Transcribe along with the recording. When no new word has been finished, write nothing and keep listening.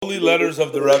letters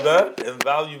of the Rebbe in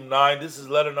volume 9. This is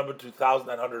letter number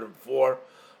 2904.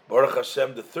 Baruch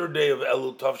Hashem, the third day of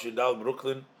Elul Tov Shidal,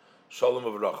 Brooklyn, Shalom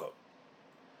Avracha.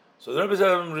 So the Rebbe said,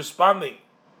 I'm responding.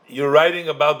 You're writing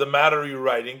about the matter you're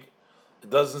writing. It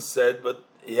doesn't say, but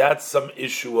he had some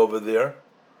issue over there.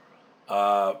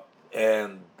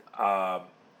 And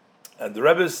the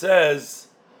Rebbe says,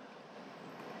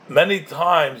 many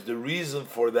times the reason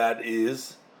for that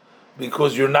is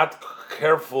because you're not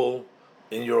careful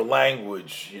in your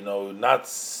language, not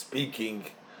speaking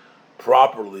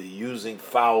properly, using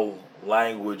foul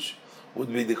language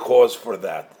would be the cause for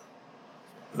that.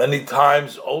 Many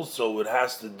times also it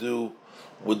has to do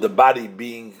with the body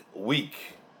being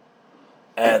weak.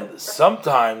 And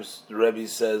sometimes, the Rebbe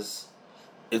says,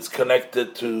 it's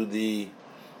connected to the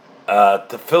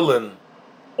Teffilin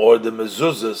or the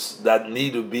Mezuzot that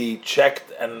need to be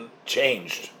checked and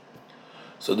changed.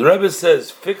 So the Rebbe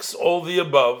says, fix all the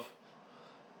above,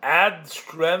 add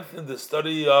strength in the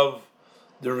study of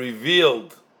the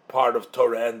revealed part of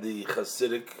Torah and the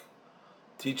Hasidic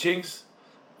teachings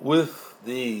with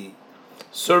the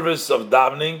service of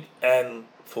davening and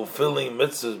fulfilling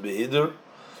mitzvahs behidur,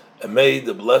 and may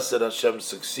the blessed Hashem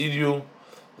succeed you.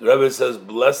 The Rebbe says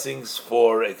blessings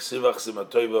for Eksiva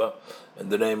Chsimatova in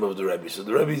the name of the Rebbe. So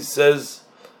the Rebbe says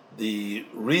the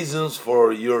reasons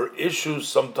for your issues,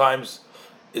 sometimes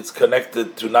it's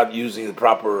connected to not using the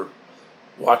proper,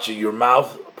 watching your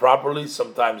mouth properly.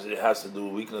 Sometimes it has to do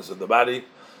with weakness of the body.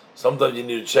 Sometimes you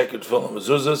need to check your tefillin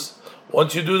mezuzos.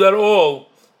 Once you do that all,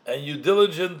 and you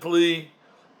diligently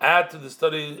add to the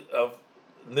study of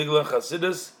Nigla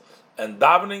Chasidus and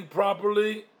davening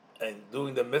properly and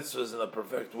doing the mitzvahs in a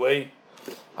perfect way,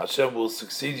 Hashem will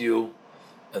succeed you,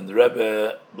 and the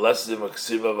Rebbe blesses him,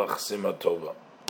 Aksiva v'Chsima Tova.